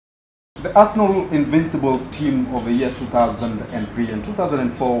The Arsenal Invincibles team of the year 2003 and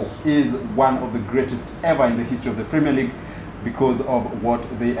 2004 is one of the greatest ever in the history of the Premier League because of what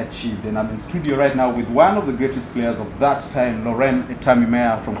they achieved. And I'm in studio right now with one of the greatest players of that time, Lauren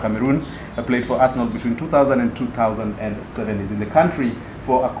Etame-Mayer from Cameroon. Played for Arsenal between 2000 and 2007. He's in the country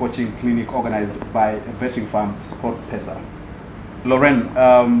for a coaching clinic organized by a betting firm, Sport Pesa. Lauren,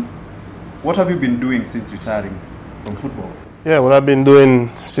 what have you been doing since retiring from football? Yeah, what I've been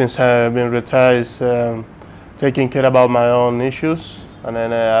doing since I've been retired is taking care about my own issues, and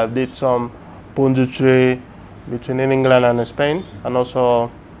then I did some punditry between England and Spain, and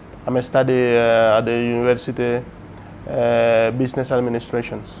also I'm a study at the university business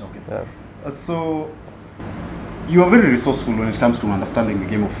administration. Okay. Yeah. So you are very resourceful when it comes to understanding the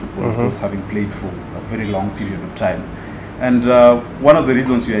game of football, of course, having played for a very long period of time. And one of the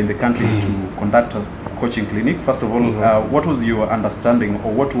reasons you are in the country is to conduct a coaching clinic. First of all, what was your understanding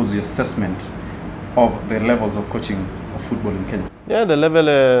or what was your assessment of the levels of coaching of football in Kenya? Yeah, the level,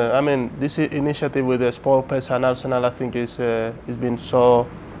 I mean, this initiative with the Sport Pesa and Arsenal, I think is been so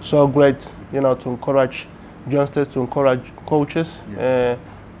great, you know, to encourage youngsters, to encourage coaches, yes,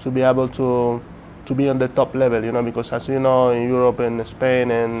 to be able to be on the top level, you know, because as you know, in Europe and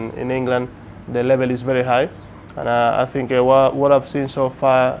Spain and in England, the level is very high. And I think what I've seen so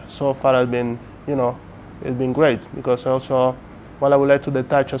far has been, you know, it's been great, because also what I would like to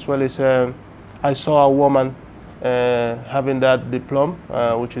touch as well is I saw a woman having that diploma,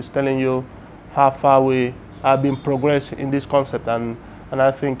 which is telling you how far we have been progressing in this concept, and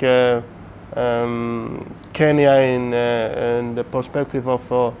I think Kenya in the perspective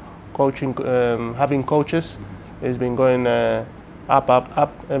of coaching, having coaches, has been going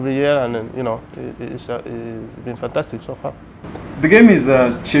up every year, and you know, it's been fantastic so far. The game is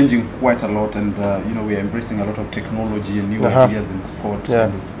changing quite a lot, and you know, we are embracing a lot of technology and new ideas in sport,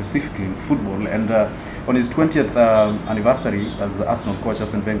 and specifically in football. And on his 20th anniversary as Arsenal coach,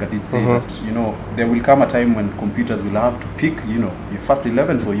 Arsene Wenger did say that, you know, there will come a time when computers will have to pick, you know, your first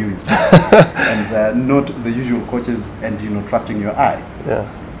 11 for you instead, and not the usual coaches, and you know, trusting your eye. Yeah.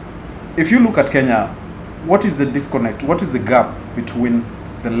 If you look at Kenya, what is the disconnect? What is the gap between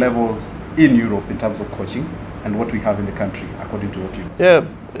the levels in Europe in terms of coaching and what we have in the country, according to what you said?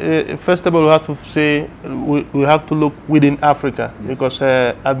 Yeah, first of all, we have to say we have to look within Africa, yes, because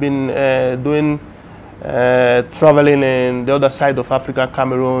I've been doing traveling in the other side of Africa,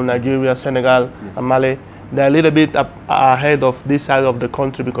 Cameroon, Nigeria, Senegal, yes, and Mali. They're a little bit ahead of this side of the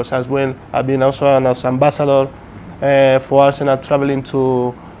country, because as well, I've been also as ambassador for Arsenal, traveling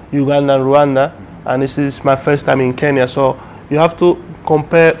to Uganda and Rwanda, and this is my first time in Kenya. So you have to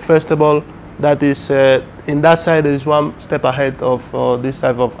compare, first of all, that is in that side is one step ahead of this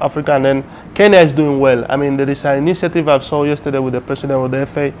side of Africa, and then Kenya is doing well. I mean, there is an initiative I saw yesterday with the president of the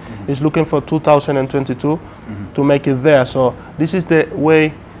FA, is looking for 2022 to make it there. So this is the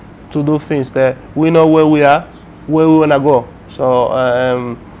way to do things. That we know where we are, where we want to go. So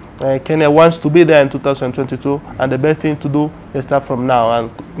Kenya wants to be there in 2022, and the best thing to do is start from now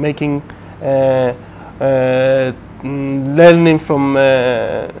and making learning from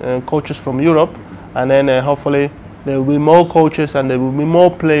coaches from Europe, and then hopefully there will be more coaches and there will be more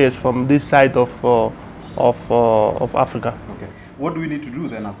players from this side of Africa. Okay. What do we need to do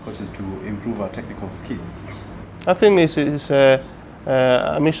then as coaches to improve our technical skills? I think it's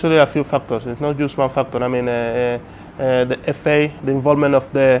actually a few factors. It's not just one factor. I mean, the FA, the involvement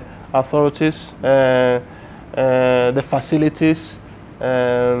of the authorities, the facilities,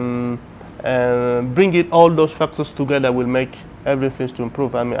 bringing all those factors together will make everything to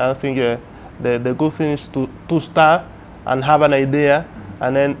improve. I mean, I think the good thing is to start and have an idea,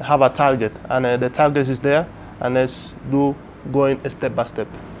 and then have a target, and the target is there, and let's do going step by step.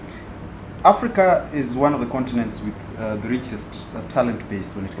 Africa is one of the continents with the richest talent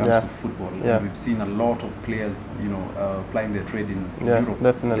base when it comes to football. Yeah. And we've seen a lot of players, you know, plying their trade in Europe,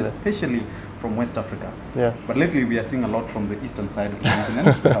 definitely, especially from West Africa. Yeah. But lately we are seeing a lot from the eastern side of the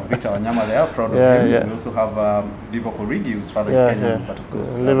continent. We have Victor Wanyama there, proud of him. Yeah. We also have Divock Origi, whose father is Kenyan, but of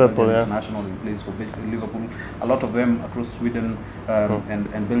course Liverpool, international, he plays for Liverpool. A lot of them across Sweden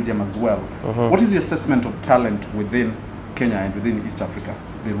and Belgium as well. What is your assessment of talent within Kenya and within East Africa,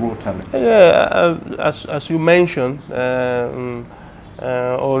 the raw talent? Yeah, as you mentioned,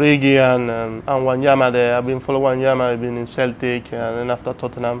 Origi and Wanyama, I've been following Wanyama, I've been in Celtic, and then after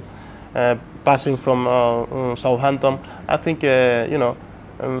Tottenham, passing from Southampton. I think, you know,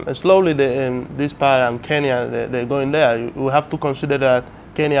 slowly this part and Kenya, they're going there. We have to consider that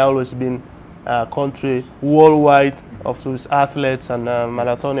Kenya always been a country worldwide of its athletes and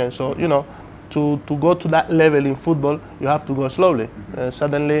marathonians. So, you know, to go to that level in football, you have to go slowly.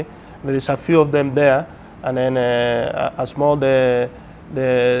 Suddenly, there is a few of them there, and then as more the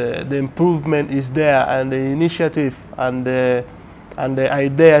improvement is there, and the initiative and the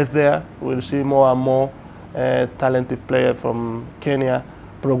idea is there, we'll see more and more talented players from Kenya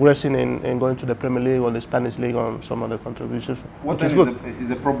progressing in going to the Premier League or the Spanish League or some other contributions. What then is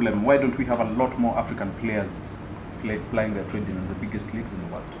a problem? Why don't we have a lot more African players playing their trade in the biggest leagues in the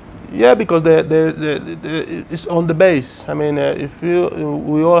world? Yeah, because it's on the base. I mean,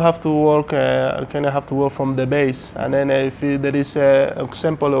 we all have to work, Kenya have to work from the base, and then if there is an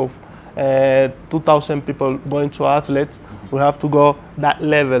example of 2,000 people going to athletes, we have to go that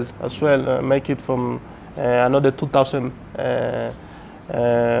level as well, make it from another 2,000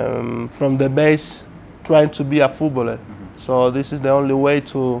 from the base, trying to be a footballer. So this is the only way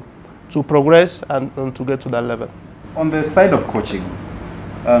to progress and to get to that level. On the side of coaching,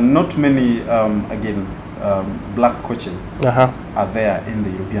 not many, black coaches are there in the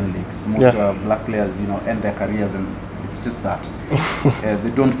European leagues. Most black players, end their careers, and it's just that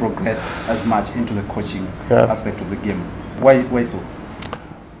they don't progress as much into the coaching aspect of the game. Why so?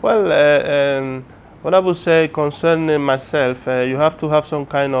 Well, what I would say concerning myself, you have to have some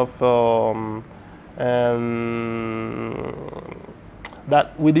kind of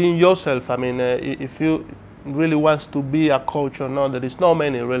that within yourself. I mean, if you really wants to be a coach or not, there is not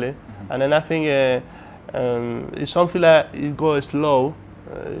many really. And then I think it's something that it goes slow,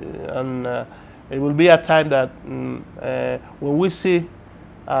 and it will be a time that when we see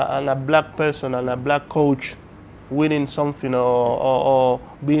a black person and a black coach winning something or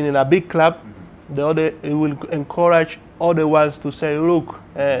being in a big club, it will encourage other ones to say, look,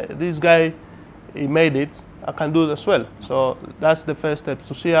 this guy, he made it, I can do it as well. So that's the first step,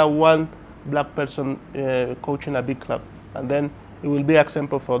 to see one black person coaching a big club, and then it will be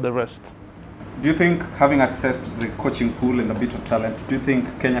example for the rest. Do you think, having accessed the coaching pool and a bit of talent, do you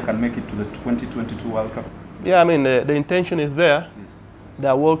think Kenya can make it to the 2022 World Cup? Yeah, I mean, the intention is there. Yes. They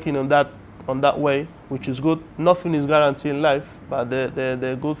are working on that way, which is good. Nothing is guaranteed in life, but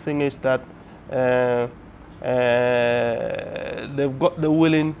the good thing is that they've got the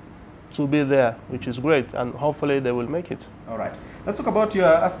willing to be there, which is great, and hopefully they will make it. All right. Let's talk about your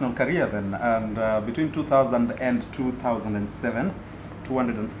Arsenal career then. And between 2000 and 2007,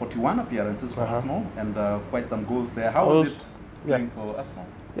 241 appearances for Arsenal, and quite some goals there. How was it playing for Arsenal?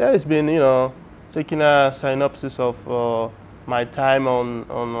 Yeah, it's been, taking a synopsis of my time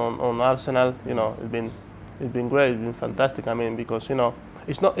on Arsenal. It's been great. It's been fantastic. I mean, because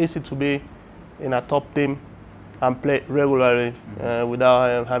it's not easy to be in a top team and play regularly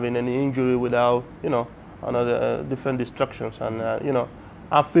without having any injury, without another different distractions. And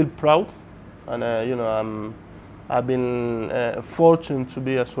I feel proud, and I've been fortunate to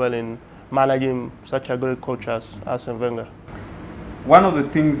be as well in managing such a great coach as Arsene Wenger. One of the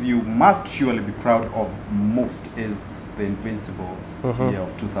things you must surely be proud of most is the Invincibles year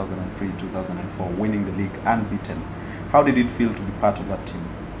of 2003-2004, winning the league unbeaten. How did it feel to be part of that team?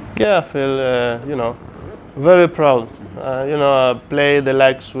 Yeah, I feel very proud. I play the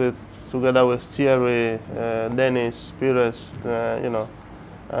likes together with Thierry, Dennis, Pires.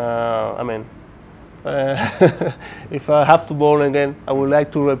 I mean, if I have to bowl again, I would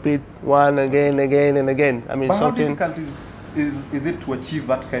like to repeat one again and again. I mean, but how difficult is it to achieve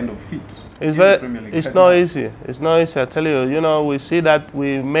that kind of feat? It's not easy. It's not easy. I tell you. We see that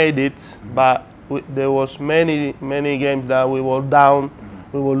we made it, but there was many games that we were down,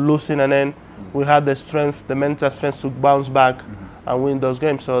 we were losing, and then we had the strength, the mental strength to bounce back and win those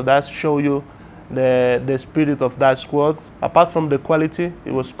games. So that show you the spirit of that squad. Apart from the quality,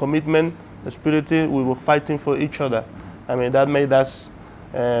 it was commitment, the spirit. We were fighting for each other. I mean, that made us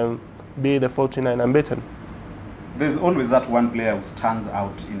be the 49 unbeaten. There's always that one player who stands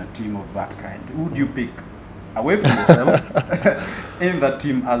out in a team of that kind. Who would you pick, away from yourself, in that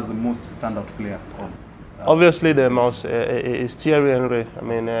team as the most standout player? Obviously, the most is Thierry Henry. I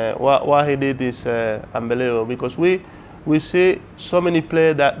mean, what he did is unbelievable, because we see so many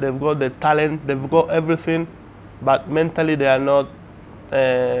players that they've got the talent, they've got everything, but mentally they are not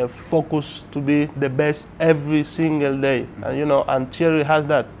focused to be the best every single day. And and Thierry has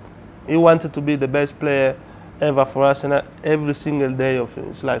that. He wanted to be the best player ever for us, and every single day of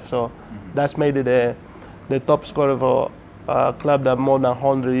his life. So that's made it the top scorer for a club that more than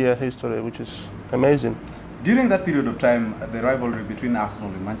 100-year history, which is amazing. During that period of time, the rivalry between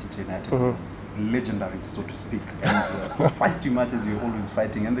Arsenal and Manchester United was legendary, so to speak. And feisty matches, you're always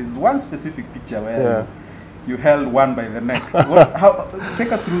fighting. And there's one specific picture where you held one by the neck.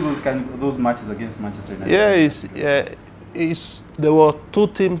 Take us through those matches against Manchester United. Yeah, there were two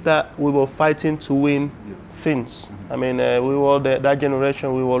teams that we were fighting to win things. I mean, we were that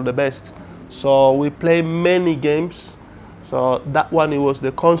generation. We were the best. So we played many games. So that one, it was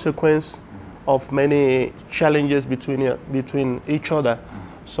the consequence of many challenges between each other.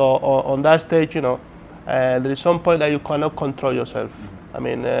 So on that stage, you know, there is some point that you cannot control yourself. I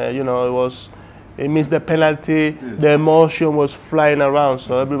mean, you know, it missed the penalty. The emotion was flying around.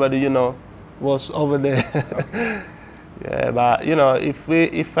 So everybody, you know, was over there. Okay. Yeah, but you know,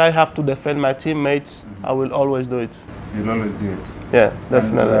 if I have to defend my teammates, I will always do it. You'll always do it. Yeah,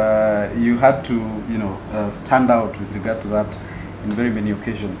 definitely. And, you had to, you know, stand out with regard to that in very many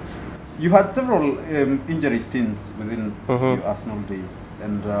occasions. You had several injury stints within your Arsenal days,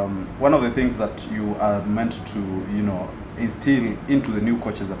 and one of the things that you are meant to, you know, instill into the new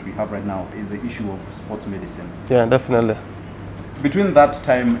coaches that we have right now is the issue of sports medicine. Yeah, definitely. Between that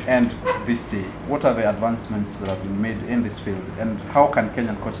time and this day, what are the advancements that have been made in this field, and how can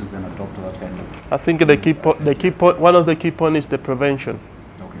Kenyan coaches then adopt that kind of? I think one of the key points is the prevention.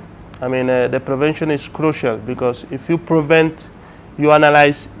 Okay. I mean, the prevention is crucial, because if you prevent, you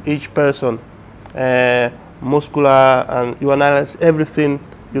analyze each person, muscular, and you analyze everything.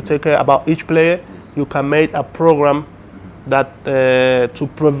 You take care about each player. Yes. You can make a program that to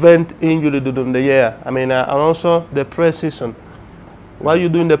prevent injury during the year. I mean, and also the pre-season. While you're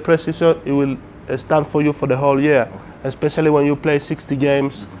doing the pre-season, it will stand for you for the whole year, especially when you play 60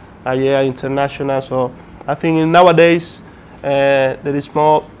 games a year international. So I think nowadays there is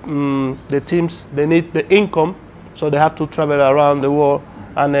more, the teams, they need the income, so they have to travel around the world.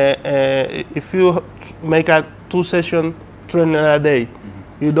 And if you make a 2-session training a day,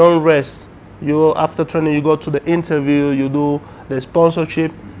 you don't rest. After training, you go to the interview, you do the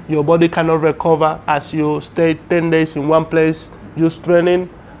sponsorship. Your body cannot recover as you stay 10 days in one place, just training,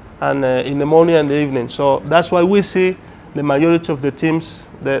 and in the morning and the evening. So that's why we see the majority of the teams,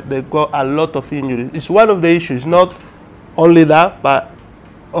 they've got a lot of injuries. It's one of the issues, not only that, but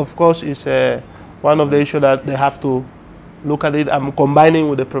of course it's one of the issues that they have to look at it and combining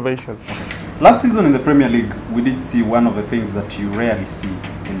with the prevention. Okay. Last season in the Premier League, we did see one of the things that you rarely see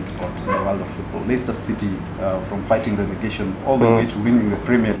in sport, in the world of football. Leicester City, from fighting relegation all the way to winning the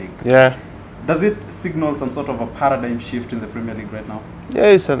Premier League. Yeah. Does it signal some sort of a paradigm shift in the Premier League right now? Yeah,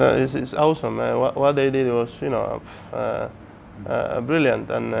 it's awesome. What they did was, you know,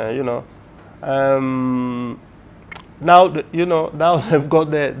 brilliant, and you know, now now they've got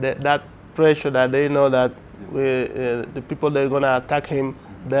that pressure that they know that the people they're gonna attack him,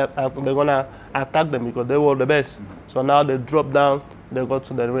 they're gonna attack them because they were the best. So now they drop down, they go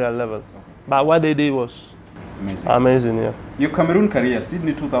to the real level. Okay. But what they did was amazing, yeah. Your Cameroon career,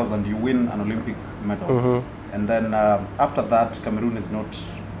 Sydney 2000, you win an Olympic medal. And then after that, Cameroon is not,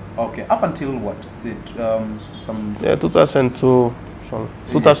 okay, up until what? Is it Yeah, 2002. Sorry.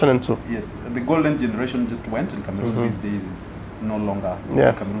 2002. Yes, the golden generation just went, and Cameroon these days is no longer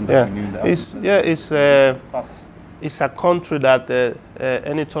the Cameroon that we knew in the past. It's a country that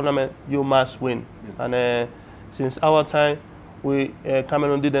any tournament you must win. Yes. And since our time,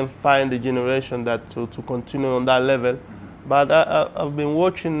 Cameroon didn't find the generation that to continue on that level. But I've been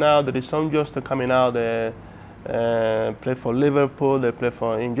watching now. There is some youngsters coming out. They play for Liverpool. They play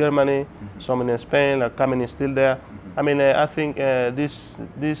in Germany. Some in Spain. Like Cameroon is still there. I mean, I think in this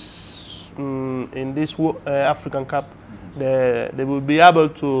African Cup, they will be able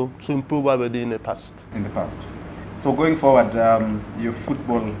to improve what they did in the past. In the past. So going forward, your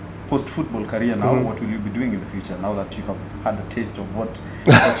post-football career now, what will you be doing in the future now that you have had a taste of what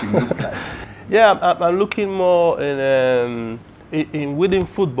coaching looks like? Yeah, I'm looking more in within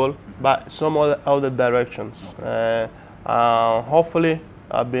football, but some other directions. Okay. Hopefully,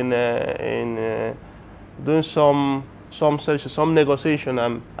 I've been doing some search, some negotiation,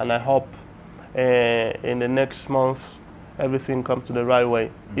 and I hope in the next month everything comes to the right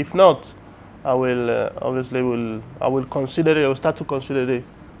way. If not, I will I will consider it. I will start to consider it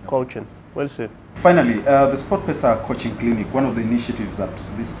coaching. We'll see. Finally, the Sport Pesa Coaching Clinic, one of the initiatives that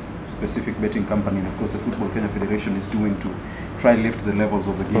this specific betting company and of course the Football Kenya Federation is doing to try and lift the levels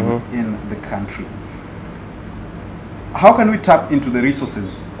of the game in the country. How can we tap into the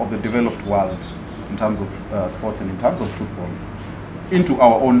resources of the developed world in terms of sports and in terms of football into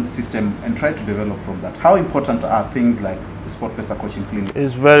our own system and try to develop from that? How important are things like the Sport Pesa Coaching Clinic to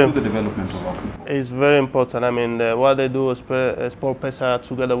the development of our football? It's very important. I mean, what they do is Sport Pesa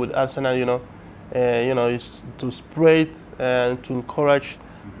together with Arsenal, is to spread and to encourage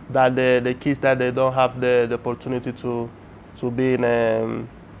that the kids that they don't have the opportunity to be in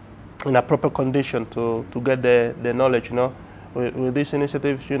a proper condition to get the knowledge. With this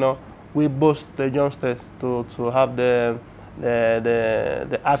initiative, we boost the youngsters to have the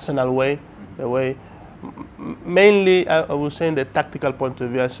Arsenal way, the way. Mainly, I was saying the tactical point of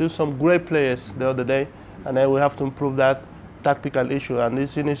view. I see some great players the other day, and then we have to improve that tactical issue. And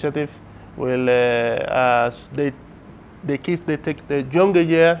this initiative will, as the kids they take the younger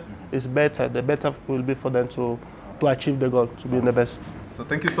year is better. The better will be for them to achieve the goal, to be in the best. So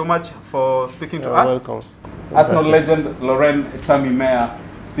thank you so much for speaking to You're us. welcome. Arsenal legend Lauren Etame-Mayer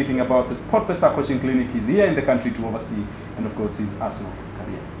speaking about the Sport Pesa Coaching Clinic. He's here in the country to oversee, and of course, he's Arsenal.